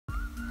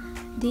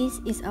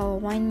This is our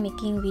wine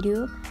making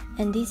video,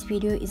 and this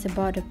video is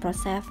about the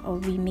process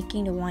of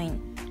remaking the wine.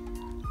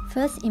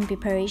 First, in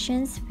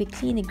preparations, we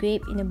clean the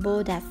grape in a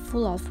bowl that's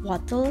full of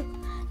water,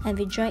 and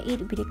we dry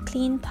it with a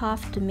clean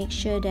path to make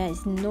sure there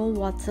is no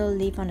water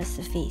left on the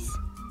surface.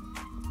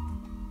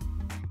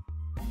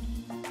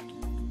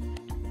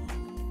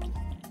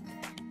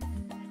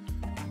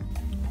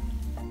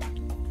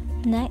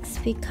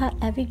 Next, we cut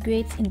every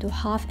grape into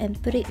half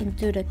and put it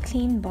into the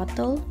clean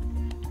bottle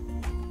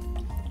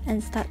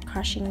and start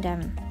crushing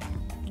them.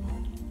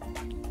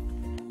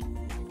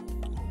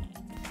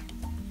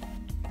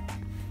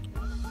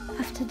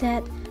 After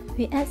that,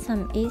 we add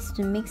some yeast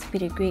to mix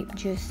with the grape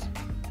juice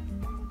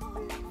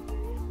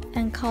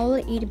and cover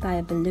it by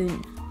a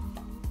balloon.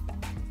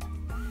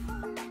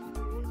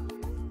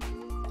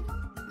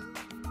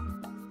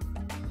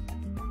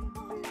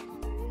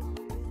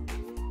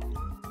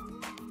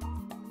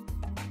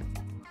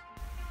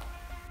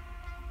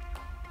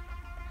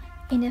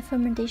 In the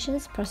fermentation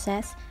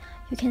process,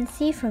 you can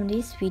see from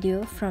this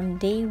video from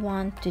day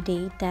 1 to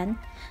day 10,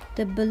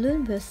 the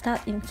balloon will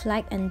start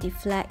inflate and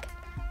deflate.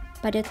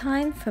 By the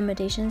time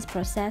fermentation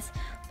process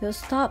will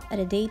stop at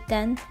the day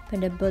 10 when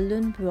the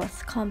balloon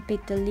was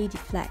completely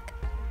deflate.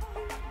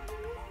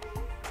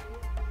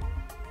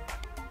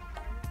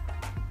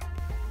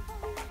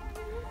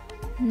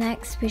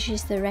 Next, which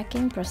is the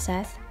racking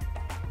process.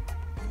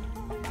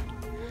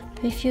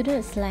 We filter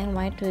the slang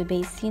wine to a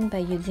basin by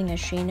using a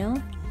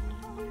strainer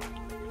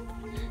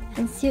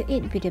and seal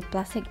it with a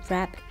plastic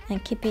wrap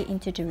and keep it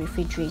into the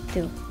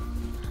refrigerator.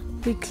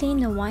 We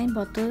clean the wine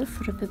bottle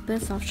for the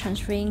purpose of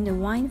transferring the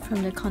wine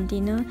from the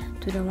container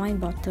to the wine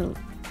bottle.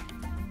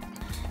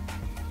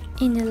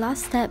 In the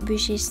last step,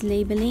 which is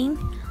labeling,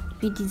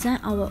 we design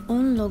our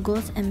own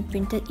logos and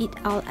printed it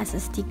out as a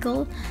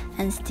sticker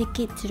and stick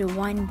it to the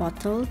wine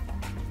bottle